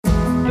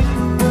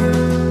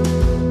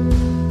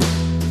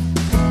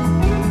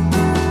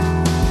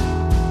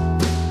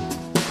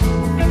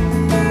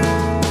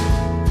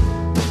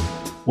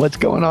What's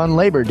going on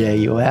Labor Day,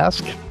 you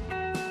ask?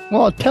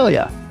 Well, I'll tell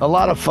you, a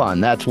lot of fun,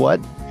 that's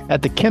what,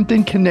 at the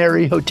Kimpton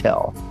Canary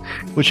Hotel,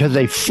 which has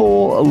a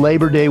full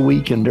Labor Day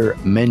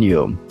weekender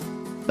menu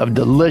of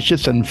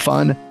delicious and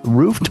fun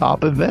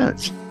rooftop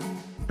events.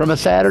 From a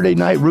Saturday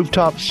night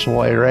rooftop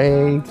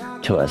soiree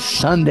to a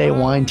Sunday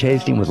wine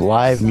tasting with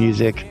live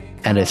music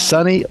and a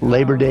sunny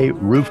Labor Day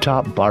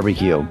rooftop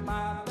barbecue,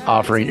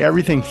 offering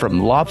everything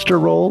from lobster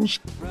rolls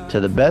to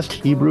the best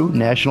Hebrew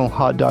national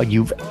hot dog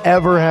you've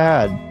ever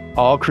had,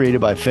 all created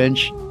by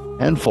Finch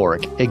and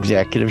Fork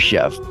executive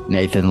chef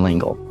Nathan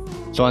Lingle.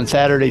 So on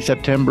Saturday,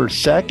 September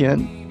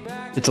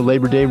 2nd, it's a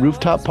Labor Day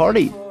rooftop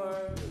party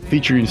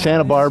featuring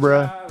Santa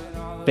Barbara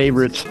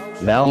favorites,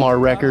 Valmar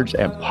Records,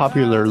 and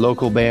popular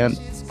local band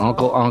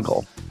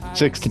Uncle.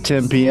 6 to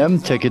 10 p.m.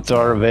 Tickets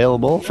are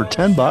available for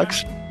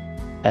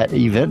 $10 at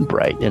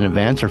Eventbrite in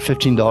advance or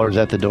 $15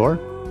 at the door.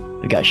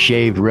 We got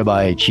shaved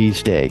ribeye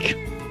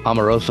cheesesteak,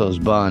 Amoroso's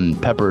bun,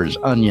 peppers,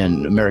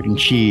 onion, American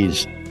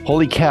cheese,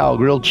 holy cow,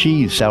 grilled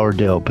cheese,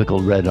 sourdough,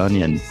 pickled red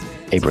onion,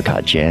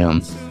 apricot jam.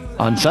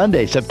 On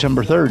Sunday,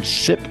 September 3rd,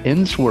 Sip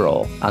and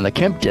Swirl on the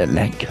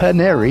Kimpton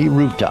Canary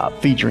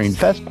Rooftop featuring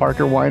Fest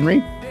Parker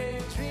Winery.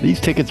 These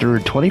tickets are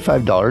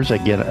 $25,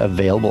 again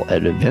available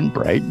at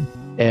Eventbrite.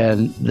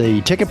 And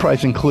the ticket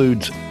price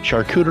includes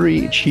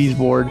charcuterie, cheese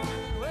board,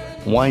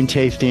 wine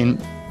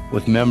tasting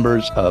with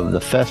members of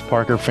the Fest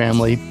Parker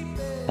family,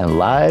 and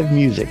live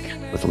music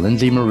with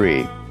Lindsay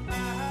Marie.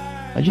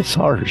 I just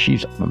saw her.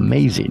 She's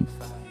amazing.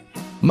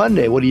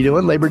 Monday, what are you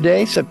doing? Labor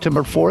Day,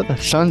 September 4th,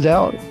 sun's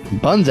out,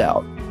 buns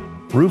out.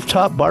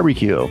 Rooftop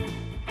barbecue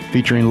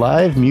featuring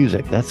live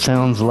music. That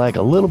sounds like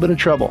a little bit of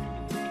trouble.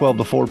 12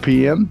 to 4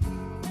 p.m.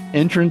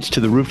 Entrance to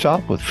the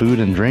rooftop with food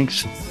and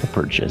drinks to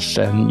purchase.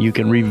 And you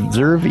can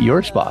reserve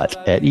your spot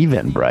at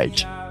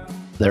Eventbrite.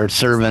 They're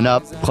serving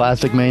up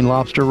classic Maine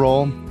lobster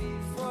roll,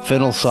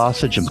 fennel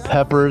sausage and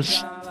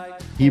peppers,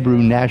 Hebrew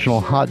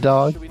national hot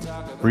dog,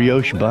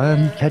 brioche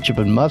bun, ketchup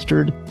and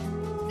mustard,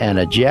 and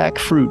a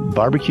jackfruit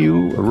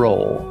barbecue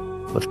roll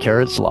with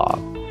carrot slaw.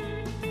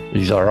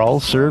 These are all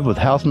served with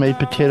house-made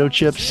potato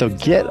chips, so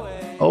get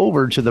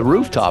over to the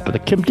rooftop of the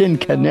Kimpton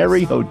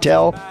Canary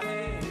Hotel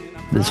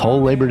this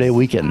whole Labor Day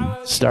weekend.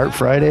 Start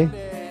Friday,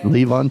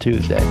 leave on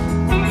Tuesday.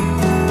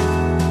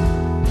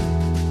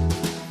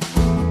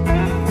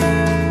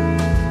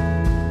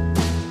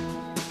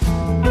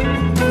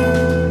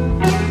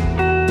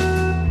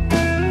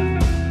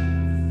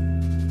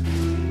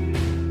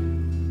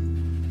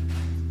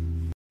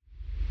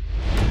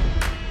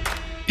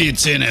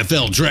 It's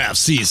NFL draft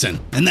season,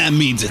 and that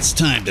means it's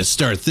time to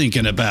start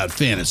thinking about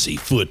fantasy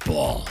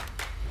football.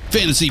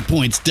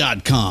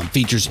 FantasyPoints.com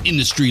features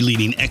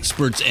industry-leading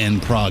experts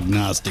and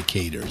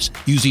prognosticators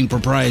using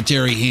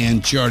proprietary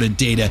hand-charted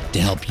data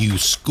to help you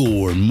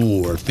score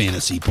more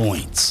fantasy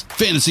points.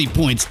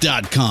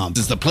 FantasyPoints.com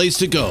is the place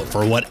to go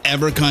for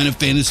whatever kind of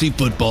fantasy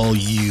football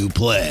you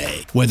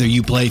play. Whether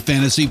you play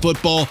fantasy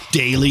football,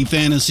 daily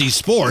fantasy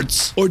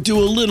sports, or do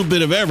a little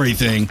bit of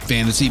everything,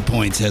 Fantasy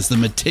Points has the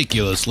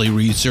meticulously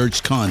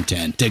researched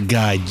content to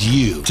guide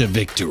you to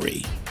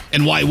victory.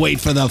 And why wait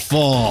for the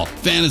fall?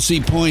 Fantasy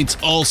Points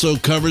also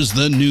covers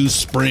the new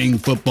spring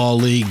football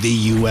league,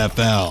 the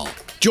UFL.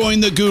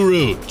 Join the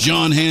guru,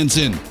 John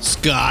Hansen,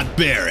 Scott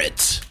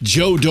Barrett,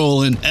 Joe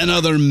Dolan, and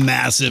other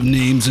massive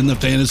names in the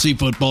fantasy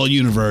football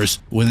universe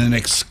with an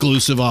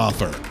exclusive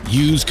offer.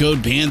 Use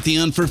code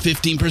Pantheon for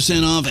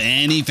 15% off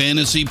any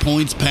Fantasy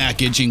Points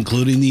package,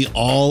 including the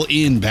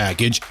all-in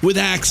package, with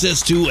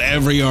access to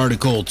every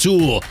article,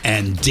 tool,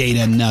 and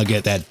data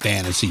nugget that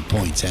Fantasy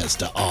Points has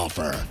to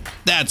offer.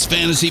 That's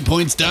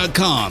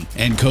FantasyPoints.com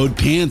and code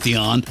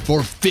Pantheon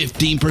for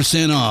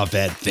 15% off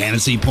at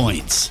Fantasy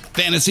Points.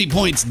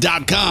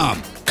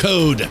 FantasyPoints.com,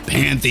 code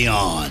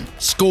Pantheon.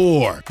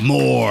 Score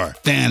more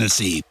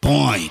fantasy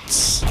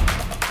points.